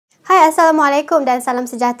Hai, Assalamualaikum dan salam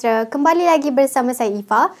sejahtera. Kembali lagi bersama saya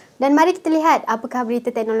Ifa dan mari kita lihat apakah berita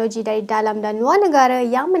teknologi dari dalam dan luar negara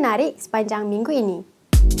yang menarik sepanjang minggu ini.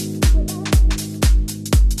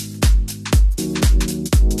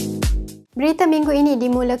 Berita minggu ini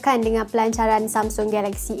dimulakan dengan pelancaran Samsung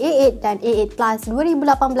Galaxy A8 dan A8 Plus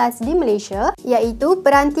 2018 di Malaysia, iaitu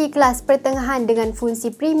peranti kelas pertengahan dengan fungsi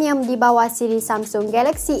premium di bawah siri Samsung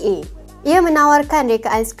Galaxy A. Ia menawarkan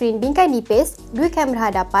rekaan skrin bingkai nipis, 2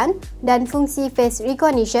 kamera hadapan dan fungsi face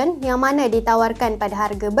recognition yang mana ditawarkan pada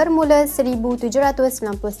harga bermula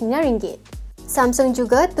RM1,799. Samsung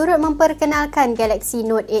juga turut memperkenalkan Galaxy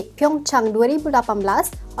Note 8 Pyeongchang 2018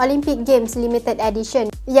 Olympic Games Limited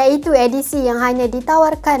Edition, iaitu edisi yang hanya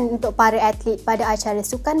ditawarkan untuk para atlet pada acara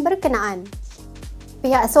sukan berkenaan.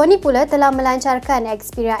 Pihak Sony pula telah melancarkan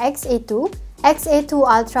Xperia XA2, XA2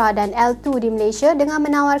 Ultra dan L2 di Malaysia dengan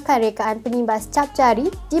menawarkan rekaan pengimbas cap jari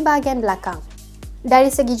di bahagian belakang.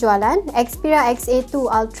 Dari segi jualan, Xperia XA2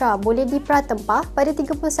 Ultra boleh diperatempah pada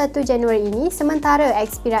 31 Januari ini, sementara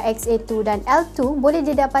Xperia XA2 dan L2 boleh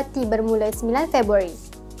didapati bermula 9 Februari.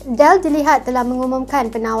 Dell dilihat telah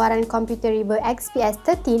mengumumkan penawaran komputer riba XPS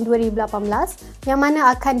 13 2018 yang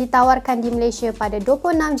mana akan ditawarkan di Malaysia pada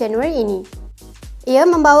 26 Januari ini. Ia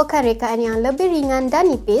membawakan rekaan yang lebih ringan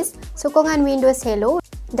dan nipis, sokongan Windows Hello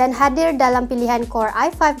dan hadir dalam pilihan Core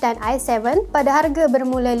i5 dan i7 pada harga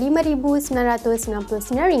bermula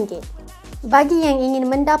RM5,999. Bagi yang ingin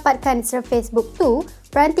mendapatkan Surface Book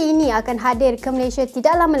 2, peranti ini akan hadir ke Malaysia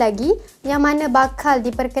tidak lama lagi yang mana bakal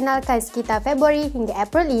diperkenalkan sekitar Februari hingga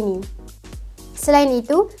April ini. Selain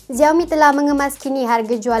itu, Xiaomi telah mengemaskini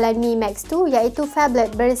harga jualan Mi Max 2 iaitu phablet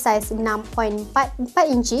bersaiz 6.44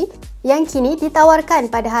 inci yang kini ditawarkan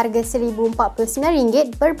pada harga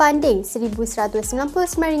RM1,049 berbanding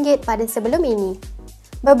RM1,199 pada sebelum ini.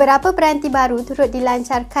 Beberapa peranti baru turut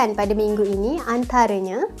dilancarkan pada minggu ini,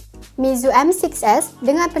 antaranya Meizu M6s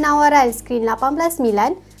dengan penawaran skrin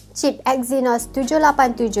 18:9, chip Exynos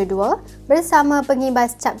 7872 bersama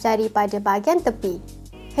pengimbas cap jari pada bahagian tepi.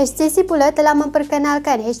 HTC pula telah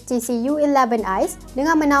memperkenalkan HTC U11 Ice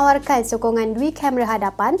dengan menawarkan sokongan 2 kamera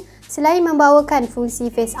hadapan selain membawakan fungsi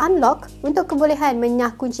Face Unlock untuk kebolehan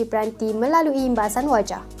menyah kunci peranti melalui imbasan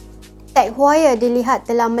wajah. Tech Wire dilihat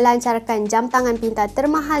telah melancarkan jam tangan pintar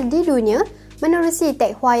termahal di dunia menerusi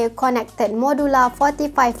Tech Wire Connected Modular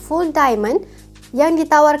 45 Full Diamond yang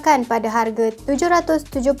ditawarkan pada harga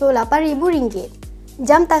RM778,000.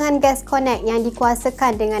 Jam tangan Gas Connect yang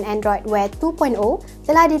dikuasakan dengan Android Wear 2.0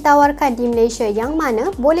 telah ditawarkan di Malaysia yang mana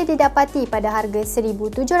boleh didapati pada harga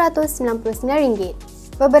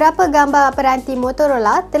RM1,799. Beberapa gambar peranti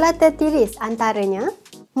Motorola telah tertiris, antaranya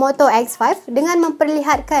Moto X5 dengan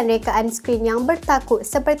memperlihatkan rekaan skrin yang bertakuk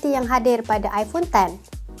seperti yang hadir pada iPhone X.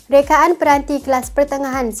 Rekaan peranti kelas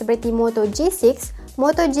pertengahan seperti Moto G6,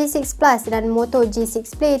 Moto G6 Plus dan Moto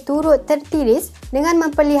G6 Play turut tertiris dengan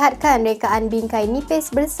memperlihatkan rekaan bingkai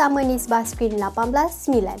nipis bersama nisbah skrin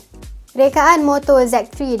 18:9. Rekaan Moto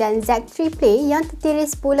Z3 dan Z3 Play yang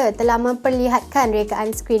tertiris pula telah memperlihatkan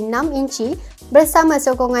rekaan skrin 6 inci bersama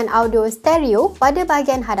sokongan audio stereo pada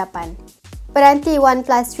bahagian hadapan. Peranti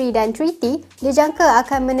OnePlus 3 dan 3T dijangka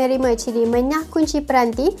akan menerima ciri menyah kunci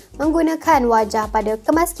peranti menggunakan wajah pada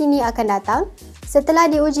kemaskini akan datang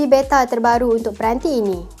setelah diuji beta terbaru untuk peranti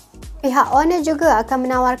ini. Pihak Honor juga akan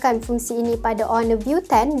menawarkan fungsi ini pada Honor View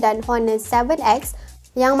 10 dan Honor 7X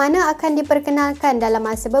yang mana akan diperkenalkan dalam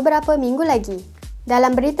masa beberapa minggu lagi.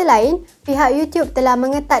 Dalam berita lain, pihak YouTube telah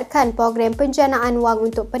mengetatkan program penjanaan wang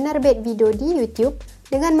untuk penerbit video di YouTube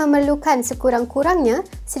dengan memerlukan sekurang-kurangnya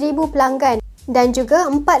 1,000 pelanggan dan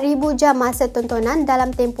juga 4,000 jam masa tontonan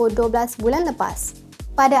dalam tempoh 12 bulan lepas.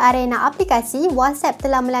 Pada arena aplikasi, WhatsApp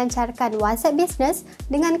telah melancarkan WhatsApp Business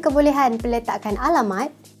dengan kebolehan peletakan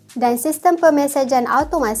alamat dan sistem pemesajan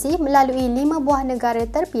automasi melalui 5 buah negara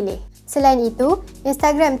terpilih. Selain itu,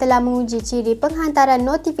 Instagram telah menguji ciri penghantaran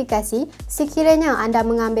notifikasi sekiranya anda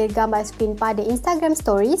mengambil gambar skrin pada Instagram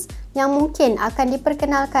Stories yang mungkin akan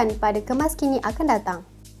diperkenalkan pada kemaskini akan datang.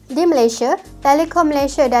 Di Malaysia, Telekom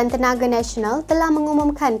Malaysia dan Tenaga Nasional telah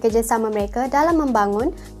mengumumkan kerjasama mereka dalam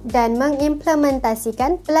membangun dan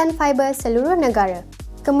mengimplementasikan pelan fiber seluruh negara.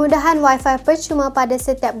 Kemudahan Wi-Fi percuma pada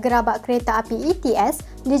setiap gerabak kereta api ETS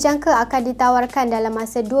dijangka akan ditawarkan dalam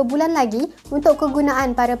masa 2 bulan lagi untuk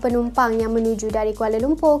kegunaan para penumpang yang menuju dari Kuala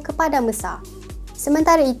Lumpur ke Padang Besar.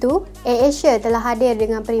 Sementara itu, AirAsia telah hadir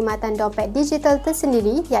dengan perkhidmatan dompet digital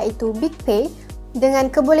tersendiri iaitu BigPay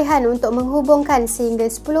dengan kebolehan untuk menghubungkan sehingga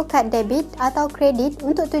 10 kad debit atau kredit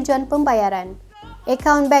untuk tujuan pembayaran.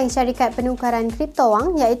 Akaun bank syarikat penukaran kripto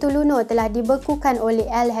wang iaitu Luno telah dibekukan oleh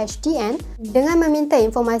LHDN dengan meminta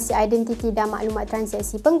informasi identiti dan maklumat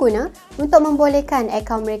transaksi pengguna untuk membolehkan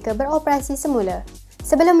akaun mereka beroperasi semula.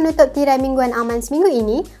 Sebelum menutup tirai Mingguan Amanz minggu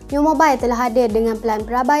ini, New Mobile telah hadir dengan pelan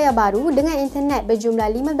prabaya baru dengan internet berjumlah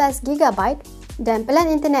 15GB dan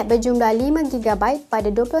pelan internet berjumlah 5GB pada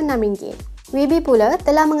RM26. WB pula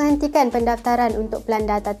telah menghentikan pendaftaran untuk pelan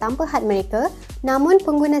data tanpa had mereka, namun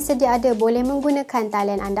pengguna sedia ada boleh menggunakan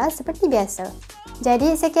talian anda seperti biasa.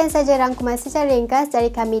 Jadi sekian saja rangkuman secara ringkas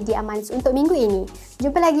dari kami di Amanz untuk minggu ini.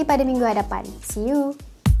 Jumpa lagi pada minggu hadapan. See you!